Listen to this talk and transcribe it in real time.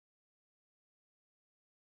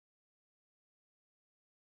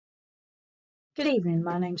Good evening.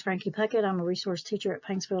 My name's Frankie Puckett. I'm a resource teacher at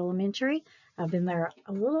Paintsville Elementary. I've been there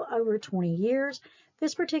a little over 20 years.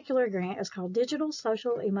 This particular grant is called Digital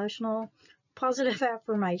Social Emotional Positive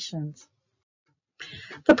Affirmations.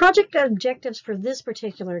 The project objectives for this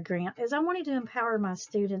particular grant is I wanted to empower my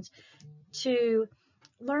students to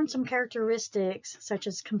learn some characteristics such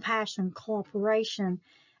as compassion, cooperation,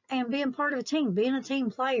 and being part of a team, being a team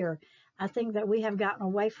player. I think that we have gotten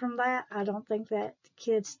away from that. I don't think that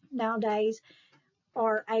kids nowadays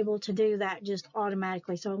are able to do that just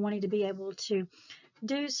automatically. So I wanted to be able to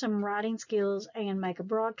do some writing skills and make a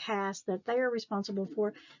broadcast that they are responsible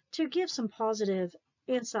for to give some positive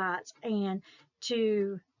insights and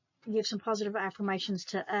to give some positive affirmations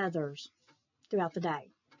to others throughout the day.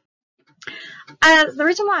 The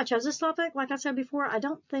reason why I chose this topic, like I said before, I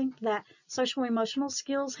don't think that social emotional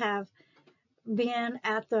skills have been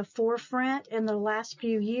at the forefront in the last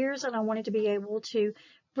few years, and I wanted to be able to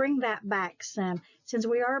bring that back some, since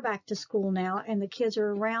we are back to school now and the kids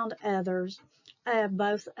are around others,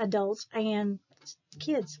 both adults and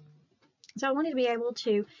kids. So I wanted to be able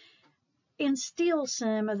to instill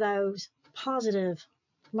some of those positive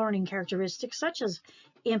learning characteristics such as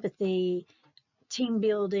empathy, team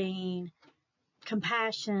building,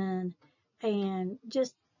 compassion, and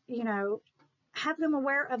just, have them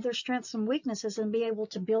aware of their strengths and weaknesses and be able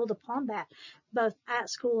to build upon that both at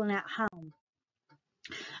school and at home.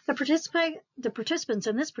 The participants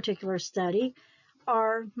in this particular study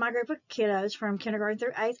are my group of kiddos from kindergarten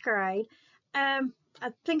through 8th grade. I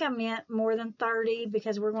think I meant more than 30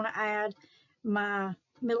 because we're going to add my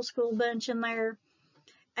middle school bunch in there.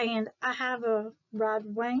 And I have a wide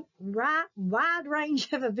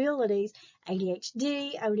range of abilities: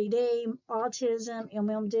 ADHD, ODD, autism,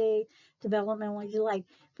 MMD, developmentally delayed.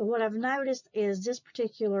 But what I've noticed is this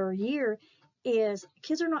particular year is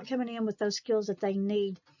kids are not coming in with those skills that they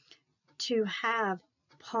need to have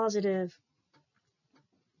positive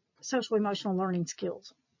social emotional learning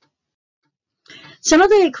skills. Some of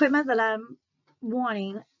the equipment that I'm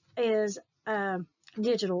wanting is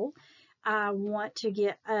digital. I want to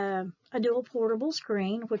get a dual portable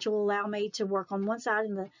screen, which will allow me to work on one side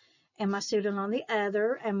and my student on the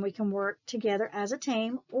other, and we can work together as a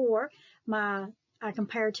team, or I can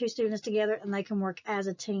pair two students together and they can work as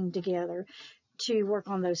a team together to work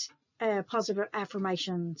on those positive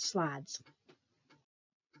affirmation slides.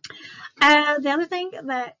 The other thing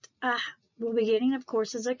that we'll be getting, of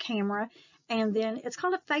course, is a camera, and then it's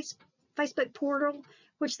called a Facebook portal,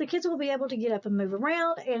 which the kids will be able to get up and move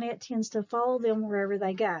around, and it tends to follow them wherever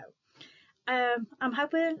they go. I'm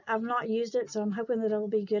hoping, I've not used it, so I'm hoping that it'll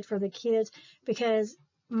be good for the kids, because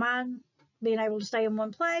mine being able to stay in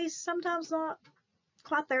one place, sometimes not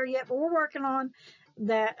quite there yet, but we're working on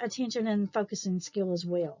that attention and focusing skill as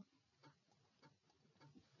well.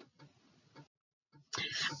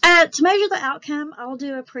 To measure the outcome, I'll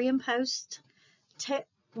do a pre and post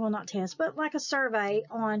not test, but like a survey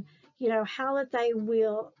on how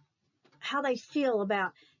they feel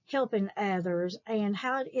about helping others and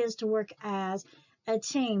how it is to work as a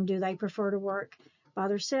team. Do they prefer to work by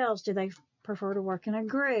themselves? Do they prefer to work in a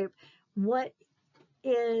group? What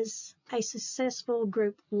is a successful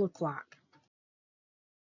group look like?